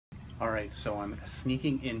All right, so I'm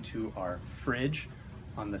sneaking into our fridge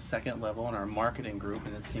on the second level in our marketing group,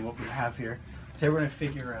 and let's see what we have here. Today we're gonna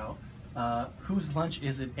figure out whose lunch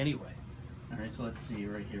is it anyway. All right, so let's see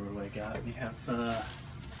right here, what do I got? We have,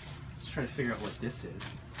 let's try to figure out what this is.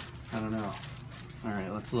 I don't know. All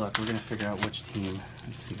right, let's look. We're gonna figure out which team.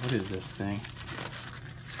 Let's see, what is this thing?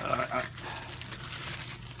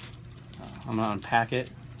 I'm gonna unpack it.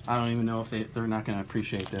 I don't even know if they're not gonna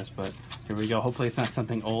appreciate this, but here we go. Hopefully it's not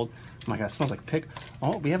something old. Oh my God, it smells like pickle.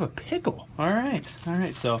 Oh, we have a pickle. All right.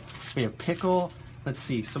 So we have pickle. Let's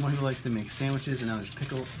see, someone who likes to make sandwiches, and now there's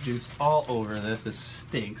pickle juice all over this. This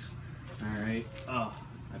stinks. All right. Oh,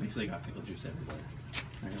 I basically got pickle juice everywhere.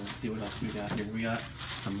 All right, let's see what else we got here. We got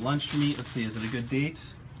some lunch meat. Let's see, is it a good date?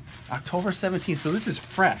 October 17th. So this is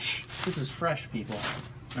fresh. This is fresh, people.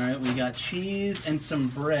 All right, we got cheese and some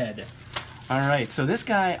bread. All right, so this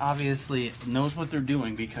guy obviously knows what they're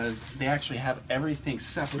doing because they actually have everything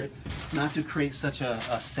separate, not to create such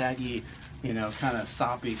a saggy, you know, kind of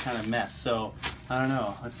soppy kind of mess. So, I don't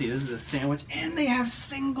know. Let's see, this is a sandwich, and they have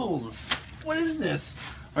singles. What is this?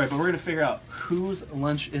 All right, but we're gonna figure out whose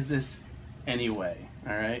lunch is this anyway,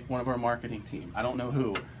 all right? One of our marketing team. I don't know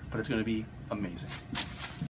who, but it's gonna be amazing.